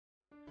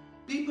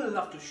People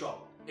love to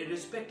shop,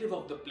 irrespective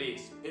of the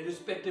place,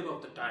 irrespective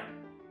of the time.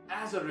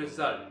 As a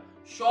result,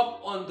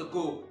 Shop on the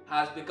Go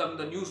has become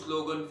the new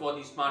slogan for the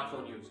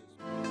smartphone users.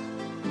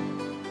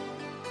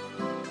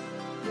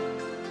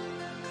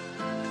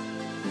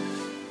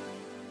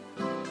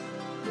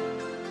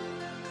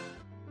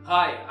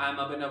 Hi, I'm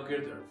Abhinav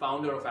Girdhar,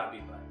 founder of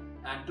AppyPie,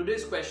 and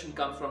today's question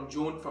comes from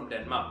Joan from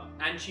Denmark,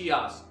 and she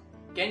asks,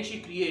 can she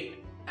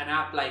create an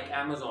app like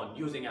Amazon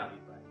using AppyPie?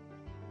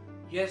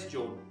 Yes,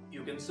 Joan,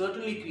 you can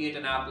certainly create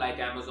an app like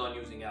Amazon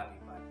using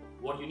AppyPie.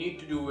 What you need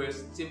to do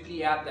is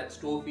simply add that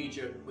store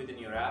feature within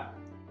your app.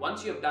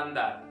 Once you have done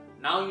that,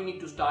 now you need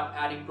to start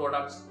adding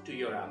products to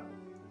your app.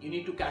 You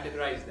need to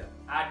categorize them,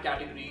 add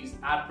categories,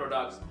 add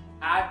products,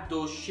 add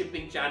those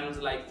shipping channels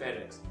like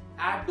FedEx,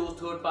 add those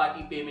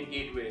third-party payment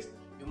gateways.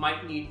 You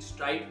might need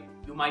Stripe,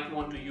 you might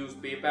want to use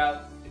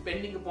PayPal.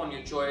 Depending upon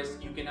your choice,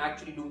 you can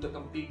actually do the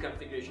complete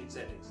configuration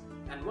settings.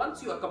 And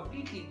once you are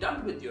completely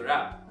done with your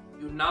app,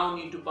 you now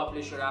need to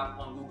publish your app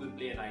on Google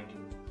Play and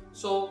iTunes.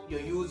 So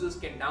your users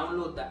can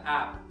download the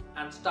app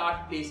and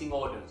start placing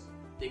orders.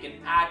 They can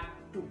add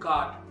to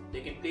cart,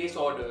 they can place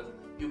orders,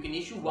 you can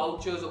issue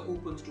vouchers or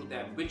coupons to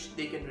them which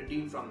they can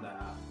redeem from the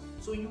app.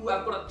 So you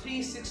have got a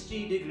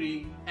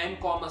 360-degree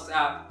m-commerce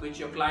app which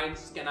your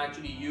clients can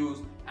actually use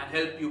and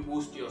help you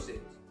boost your sales.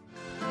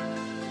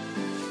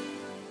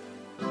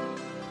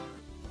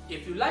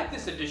 If you like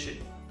this edition,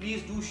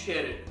 please do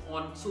share it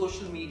on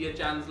social media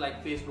channels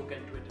like Facebook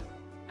and Twitter.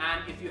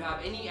 And if you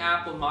have any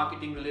app or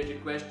marketing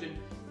related question,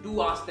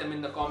 do ask them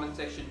in the comment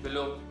section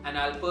below and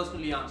I'll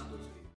personally answer those.